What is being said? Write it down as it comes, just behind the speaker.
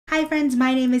Hi friends,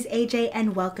 my name is AJ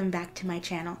and welcome back to my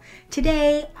channel.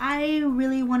 Today, I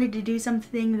really wanted to do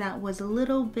something that was a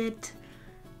little bit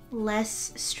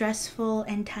less stressful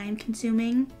and time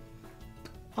consuming.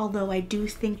 Although I do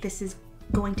think this is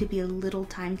going to be a little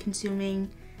time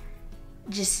consuming,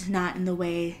 just not in the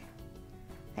way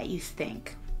that you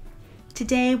think.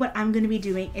 Today, what I'm going to be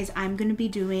doing is I'm going to be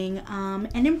doing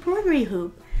an embroidery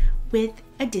hoop with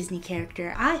a Disney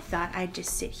character. I thought I'd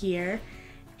just sit here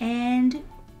and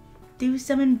do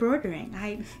some embroidering.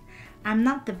 I'm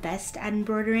not the best at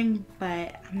embroidering,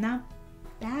 but I'm not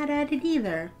bad at it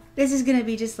either. This is gonna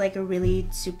be just like a really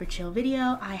super chill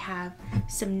video. I have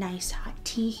some nice hot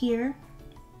tea here.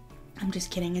 I'm just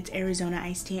kidding, it's Arizona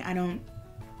iced tea. I don't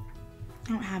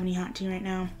have any hot tea right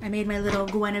now. I made my little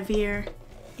Guinevere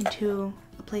into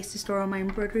a place to store all my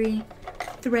embroidery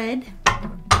thread.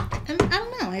 And I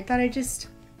don't know, I thought I'd just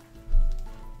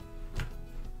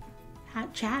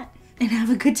chat and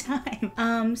have a good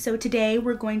time. So today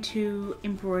we're going to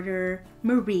embroider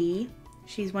Marie.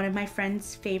 She's one of my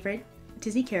friend's favorite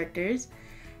Disney characters.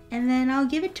 And then I'll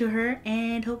give it to her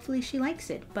and hopefully she likes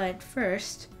it. But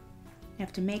first, I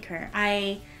have to make her.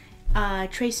 I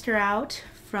traced her out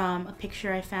from a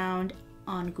picture I found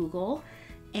on Google.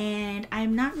 And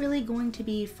I'm not really going to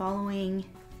be following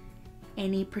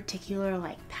any particular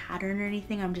like pattern or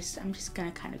anything. I'm just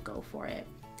gonna kind of go for it.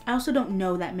 I also don't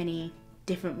know that many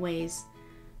different ways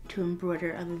to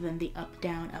embroider other than the up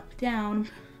down,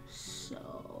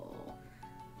 so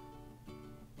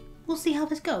we'll see how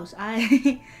this goes.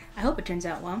 I hope it turns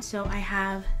out well. So I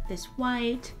have this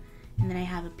white, and then I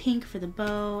have a pink for the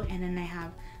bow, and then I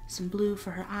have some blue for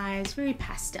her eyes. Very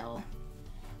pastel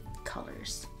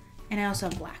colors. And I also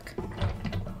have black.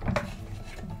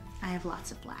 I have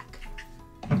lots of black.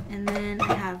 And then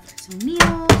I have some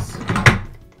needles.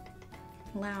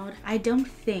 Loud. I don't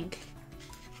think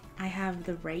I have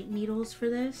the right needles for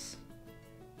this.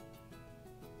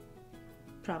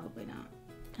 Probably not.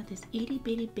 Got this itty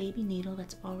bitty baby needle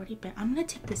that's already been. I'm gonna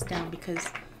take this down because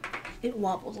it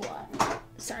wobbles a lot.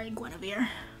 Sorry, Guinevere.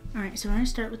 Alright, so we're gonna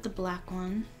start with the black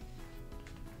one.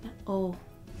 Oh.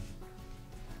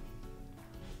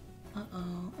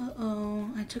 Uh-oh.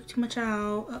 I took too much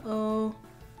out. Uh-oh.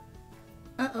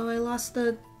 Uh-oh, I lost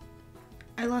the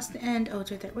end. Oh, it's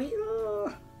right there. Wait.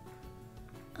 Oh.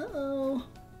 Uh-oh.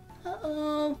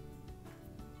 Uh-oh.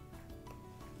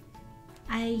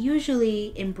 I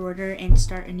usually embroider and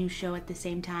start a new show at the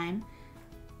same time,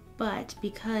 but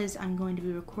because I'm going to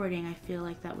be recording, I feel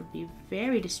like that would be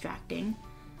very distracting,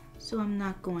 so I'm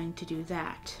not going to do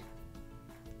that.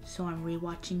 So I'm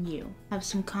rewatching you. I have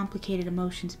some complicated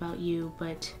emotions about you,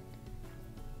 but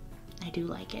I do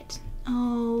like it.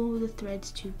 Oh, the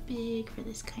thread's too big for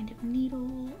this kind of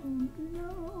needle. Oh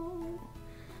no.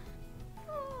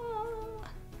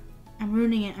 I'm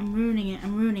ruining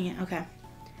it. Okay,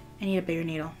 I need a bigger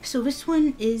needle. So this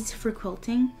one is for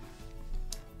quilting,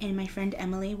 and my friend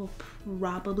Emily will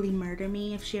probably murder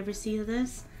me if she ever sees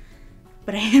this,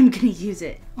 but I am gonna use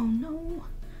it. Oh no.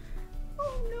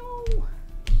 Oh no.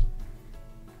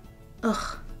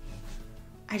 Ugh.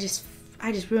 I just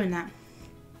ruined that.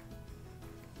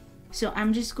 So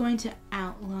I'm just going to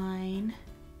outline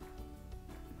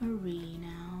Marie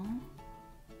now.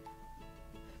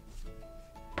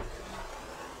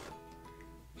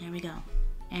 There we go.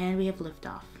 And we have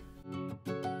liftoff.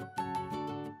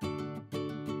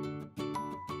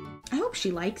 I hope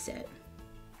she likes it.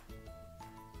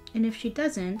 And if she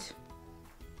doesn't,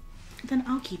 then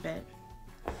I'll keep it.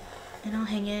 And I'll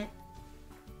hang it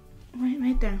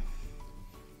right there.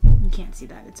 You can't see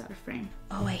that, it's out of frame.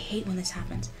 Oh, I hate when this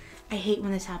happens. I hate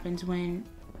when this happens, when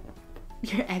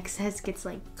your excess gets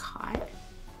like caught.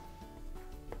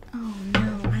 Oh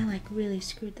no, I like really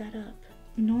screwed that up.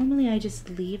 Normally I just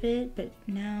leave it, but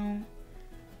now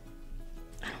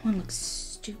I don't want to look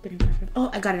stupid in front of. Oh,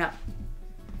 I got it up.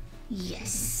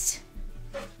 Yes.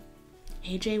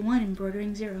 AJ1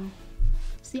 embroidering 0.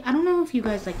 See, I don't know if you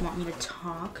guys like want me to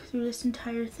talk through this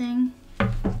entire thing.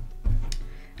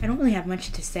 I don't really have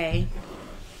much to say.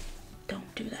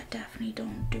 Don't do that, Daphne.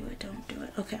 Don't do it. Don't do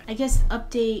it. Okay. I guess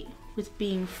update with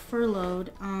being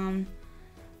furloughed.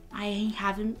 I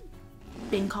haven't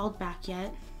been called back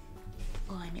yet.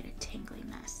 Oh, I made a tingly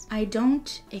mess. I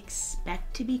don't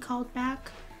expect to be called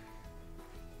back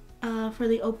for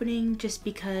the opening, just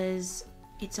because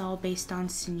it's all based on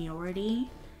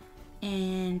seniority,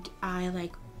 and I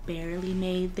like barely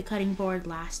made the cutting board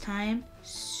last time,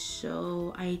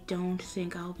 so I don't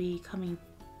think I'll be coming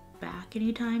back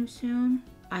anytime soon.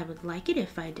 I would like it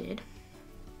if I did.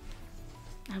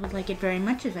 I would like it very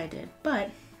much if I did,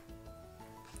 but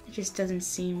it just doesn't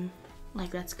seem like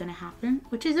that's gonna happen,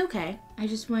 which is okay. I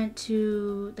just went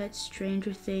to that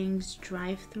Stranger Things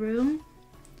drive-through,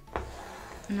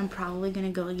 and I'm probably gonna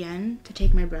go again to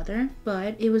take my brother,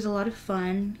 but it was a lot of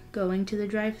fun going to the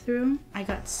drive-through. I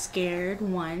got scared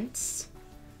once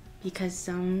because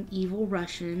some evil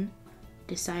Russian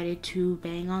decided to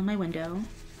bang on my window,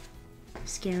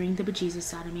 scaring the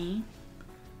bejesus out of me.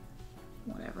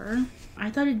 Whatever.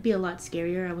 I thought it'd be a lot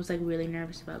scarier. I was like really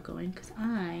nervous about going because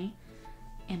I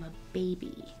am a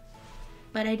baby,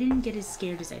 but I didn't get as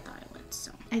scared as I thought I would.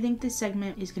 So I think this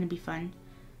segment is gonna be fun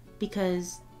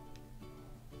because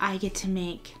I get to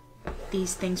make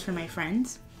these things for my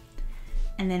friends,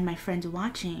 and then my friends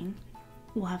watching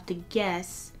will have to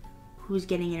guess who's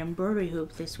getting an embroidery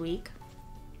hoop this week,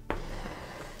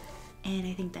 and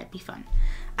I think that'd be fun.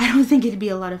 I don't think it'd be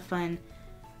a lot of fun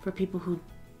for people who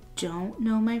don't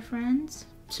know my friends,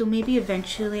 so maybe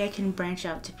eventually I can branch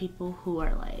out to people who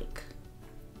are like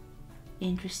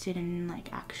interested in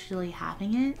like actually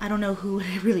having it. I don't know who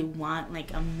would really want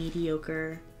like a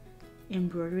mediocre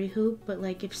embroidery hoop, but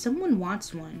like if someone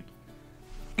wants one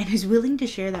and is willing to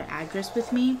share their address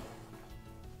with me,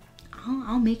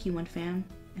 I'll make you one, fam,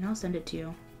 and I'll send it to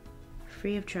you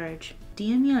free of charge.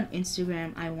 DM me on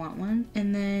Instagram, I want one,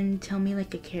 and then tell me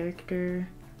like a character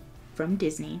from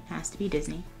Disney, has to be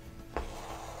Disney,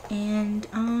 and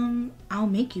I'll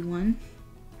make you one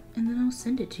and then I'll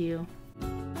send it to you.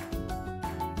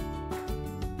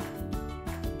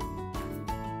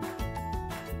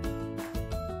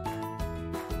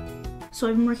 So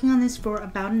I've been working on this for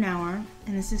about an hour,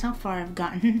 and this is how far I've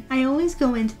gotten. I always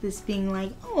go into this being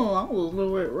like, oh, I will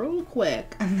do it real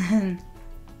quick, and then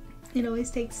it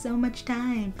always takes so much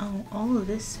time. Oh, all of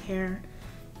this hair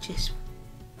just,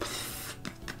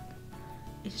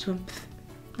 it just went,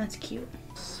 that's cute.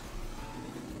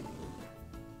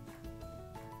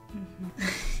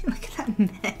 Look at that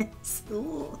mess.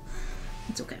 Ooh.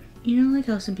 It's okay. You know like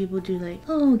how some people do like,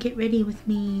 oh, get ready with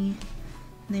me,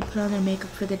 and they put on their makeup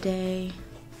for the day.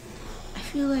 I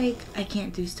feel like I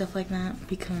can't do stuff like that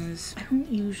because I don't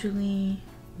usually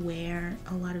wear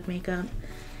a lot of makeup,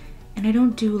 and I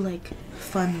don't do like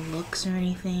fun looks or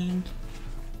anything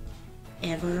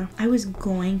ever. I was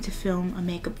going to film a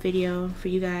makeup video for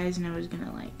you guys, and I was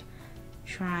gonna like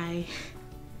try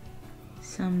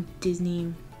some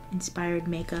Disney inspired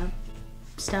makeup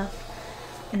stuff,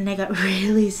 and then I got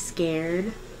really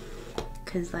scared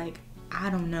because like I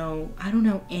don't know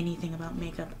anything about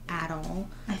makeup at all.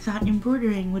 I thought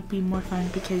embroidering would be more fun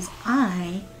because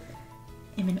I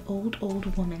am an old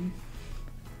woman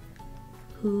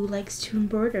who likes to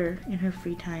embroider in her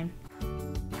free time.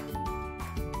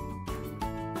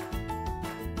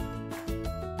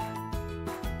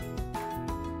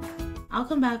 I'll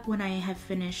come back when I have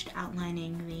finished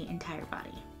outlining the entire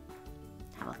body.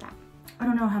 How about that? I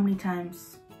don't know how many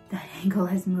times that angle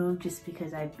has moved just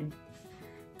because I've been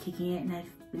kicking it and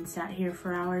I've been sat here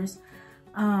for hours.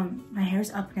 My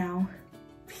hair's up now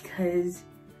because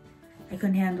I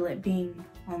couldn't handle it being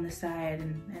on the side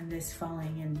and this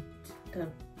falling and the...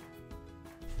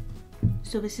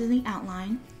 So this is the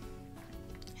outline.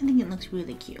 I think it looks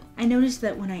really cute. I noticed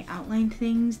that when I outline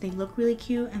things, they look really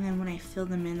cute, and then when I fill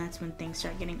them in, that's when things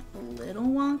start getting a little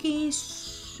wonky.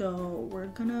 So we're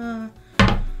gonna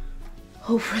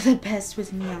hope for the best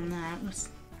with me on that.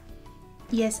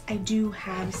 Yes, I do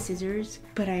have scissors,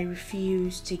 but I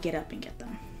refuse to get up and get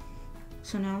them.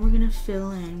 So now we're gonna fill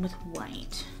in with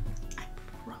white. I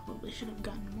probably should have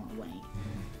gotten more white.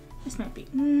 This might be,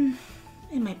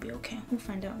 it might be okay. We'll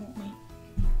find out, won't we?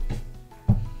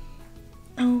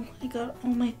 Oh, I got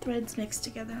all my threads mixed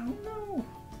together. Oh no.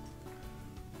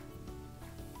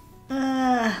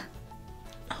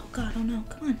 Oh god, oh no,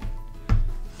 come on.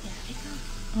 There we go.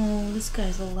 Oh, this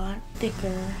guy's a lot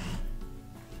thicker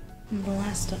than the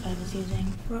last stuff I was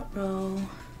using. Ruh-roh.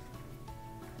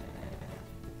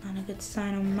 Not a good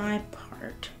sign on my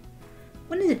part.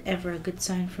 When is it ever a good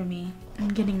sign for me? I'm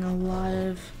getting a lot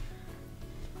of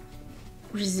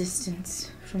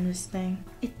resistance from this thing.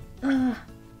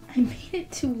 I made it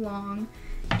too long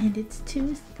and it's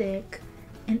too thick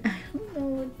and I don't know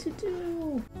what to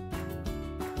do.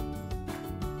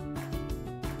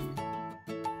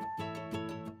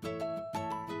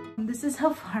 This is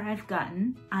how far I've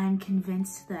gotten. I'm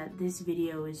convinced that this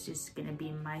video is just gonna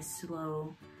be my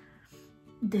slow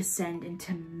descent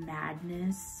into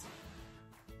madness.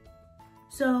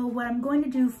 So what I'm going to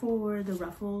do for the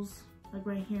ruffles, like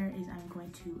right here, is I'm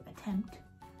going to attempt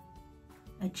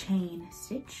a chain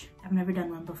stitch. I've never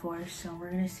done one before, so we're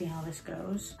gonna see how this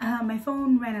goes. My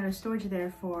phone ran out of storage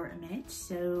there for a minute,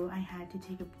 so I had to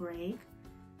take a break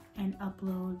and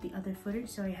upload the other footage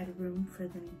so I had room for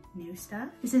the new stuff.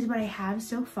 This is what I have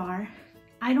so far.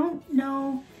 I don't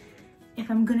know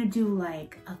if I'm gonna do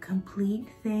like a complete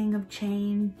thing of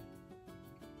chain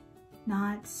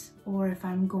knots or if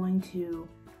I'm going to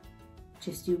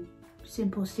just do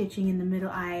simple stitching in the middle.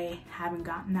 I haven't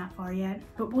gotten that far yet,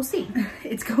 but we'll see.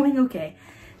 It's going okay.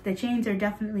 The chains are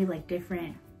definitely like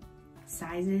different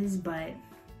sizes, but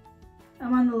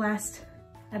I'm on the last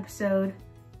episode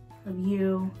of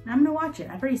You, and I'm gonna watch it.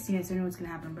 I've already seen it, so I know what's gonna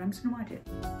happen, but I'm just gonna watch it.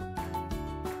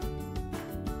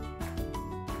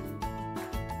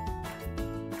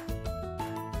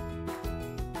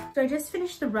 So I just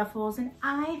finished the ruffles, and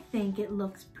I think it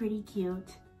looks pretty cute.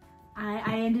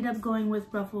 I ended up going with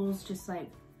ruffles just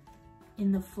like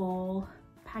in the full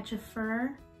patch of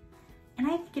fur, and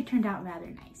I think it turned out rather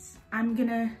nice. I'm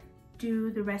gonna do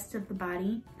the rest of the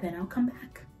body, then I'll come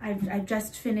back. I've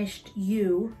just finished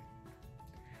You,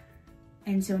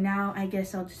 and so now I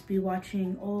guess I'll just be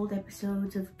watching old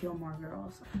episodes of Gilmore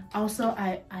Girls. Also,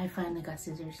 I finally got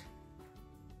scissors.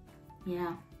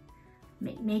 Yeah,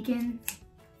 making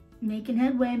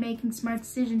headway, making smart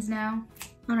decisions now.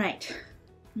 All right,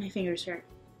 my fingers hurt.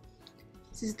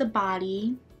 This is the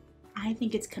body. I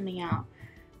think it's coming out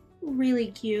really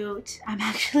cute. I'm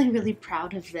actually really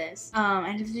proud of this. I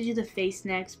have to do the face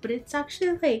next, but it's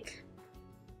actually like,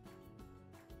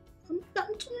 I'm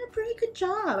doing a pretty good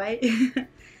job.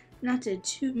 Not to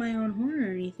toot my own horn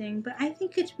or anything, but I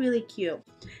think it's really cute.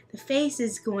 The face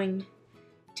is going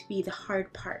to be the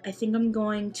hard part. I think I'm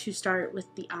going to start with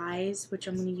the eyes, which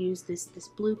I'm going to use this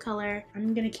blue color.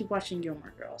 I'm going to keep watching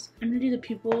Gilmore Girls. I'm going to do the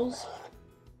pupils,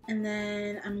 and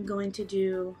then I'm going to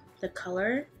do the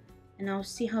color, and I'll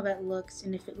see how that looks,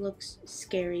 and if it looks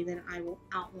scary, then I will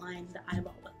outline the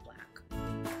eyeball with black.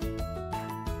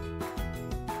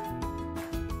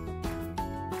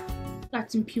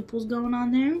 Got some pupils going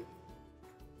on there.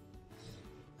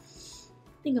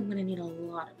 I think I'm going to need a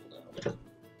lot of glue.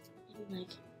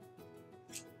 Like,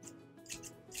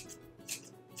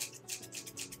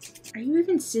 are you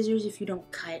even scissors if you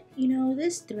don't cut? You know,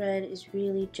 this thread is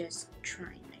really just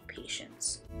trying my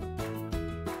patience.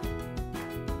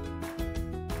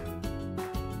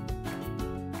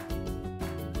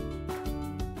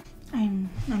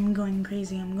 I'm going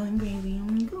crazy, I'm going crazy,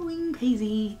 I'm going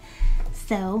crazy.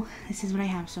 So, this is what I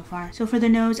have so far. So for the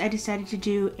nose, I decided to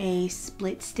do a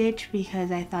split stitch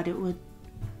because I thought it would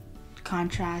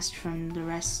contrast from the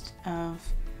rest of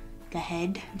the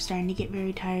head. I'm starting to get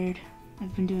very tired.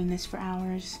 I've been doing this for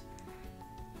hours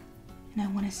and I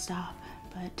want to stop,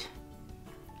 but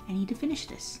I need to finish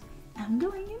this. I'm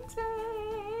going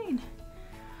insane.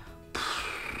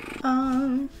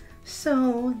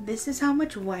 So this is how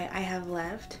much white I have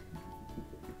left,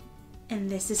 and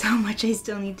this is how much I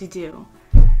still need to do.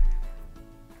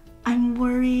 I'm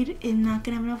worried I'm not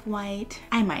gonna have enough white.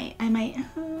 I might,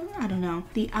 I don't know.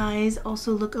 The eyes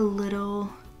also look a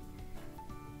little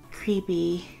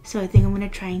creepy, so I think I'm gonna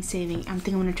try to save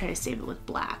it with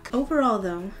black. Overall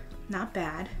though, not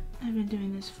bad. I've been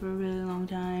doing this for a really long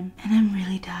time, and I'm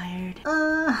really tired.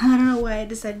 I don't know why I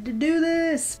decided to do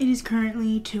this. It is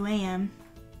currently 2 a.m.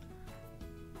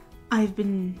 I've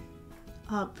been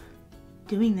up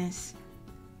doing this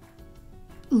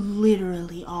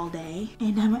literally all day,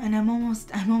 and I'm almost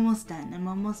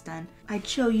done. I'd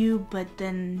show you, but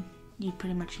then you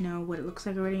pretty much know what it looks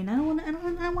like already, and I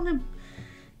want it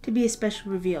to be a special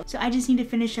reveal. So I just need to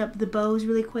finish up the bows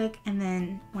really quick, and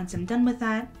then once I'm done with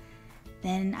that,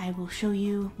 then I will show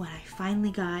you what I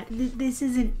finally got. This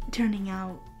isn't turning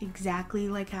out exactly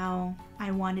like how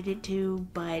I wanted it to,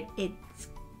 but it's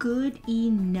good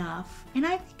enough, and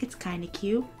I think it's kind of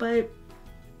cute, but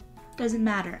doesn't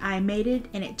matter. I made it,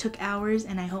 and it took hours,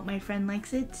 and I hope my friend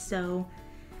likes it, so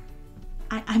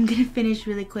I'm gonna finish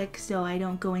really quick so I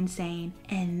don't go insane,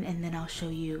 and then I'll show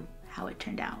you how it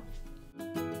turned out.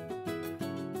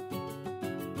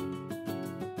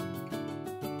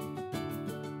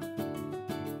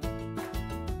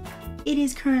 It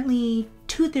is currently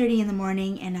 2:30 in the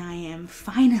morning, and I am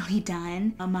finally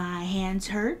done. My hands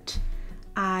hurt.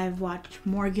 I've watched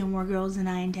more Gilmore Girls than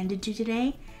I intended to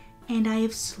today, and I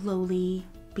have slowly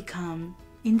become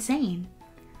insane.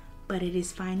 But it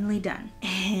is finally done.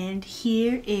 And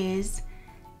here is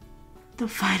the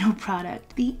final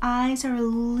product. The eyes are a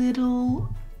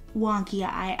little wonky,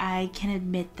 I can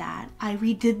admit that. I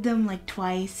redid them like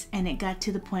twice, and it got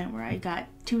to the point where I got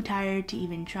too tired to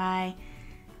even try.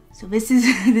 So this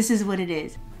is what it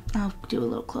is. I'll do a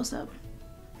little close up.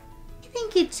 I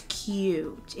think it's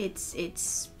cute.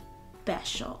 It's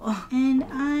special, and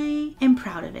I am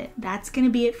proud of it. That's gonna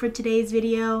be it for today's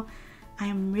video.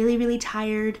 I'm really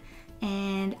tired,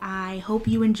 and I hope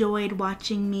you enjoyed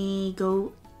watching me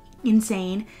go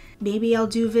insane. Maybe I'll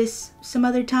do this some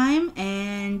other time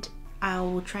and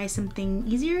I'll try something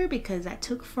easier because that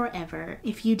took forever.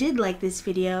 If you did like this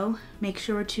video, make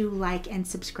sure to like and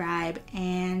subscribe,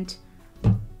 and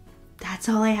that's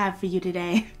all I have for you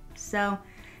today. So,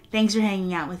 thanks for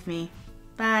hanging out with me.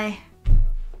 Bye.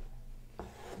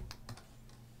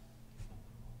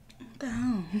 What the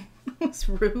hell? That was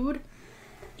rude.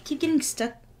 I keep getting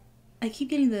stuck. I keep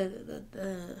getting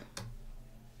the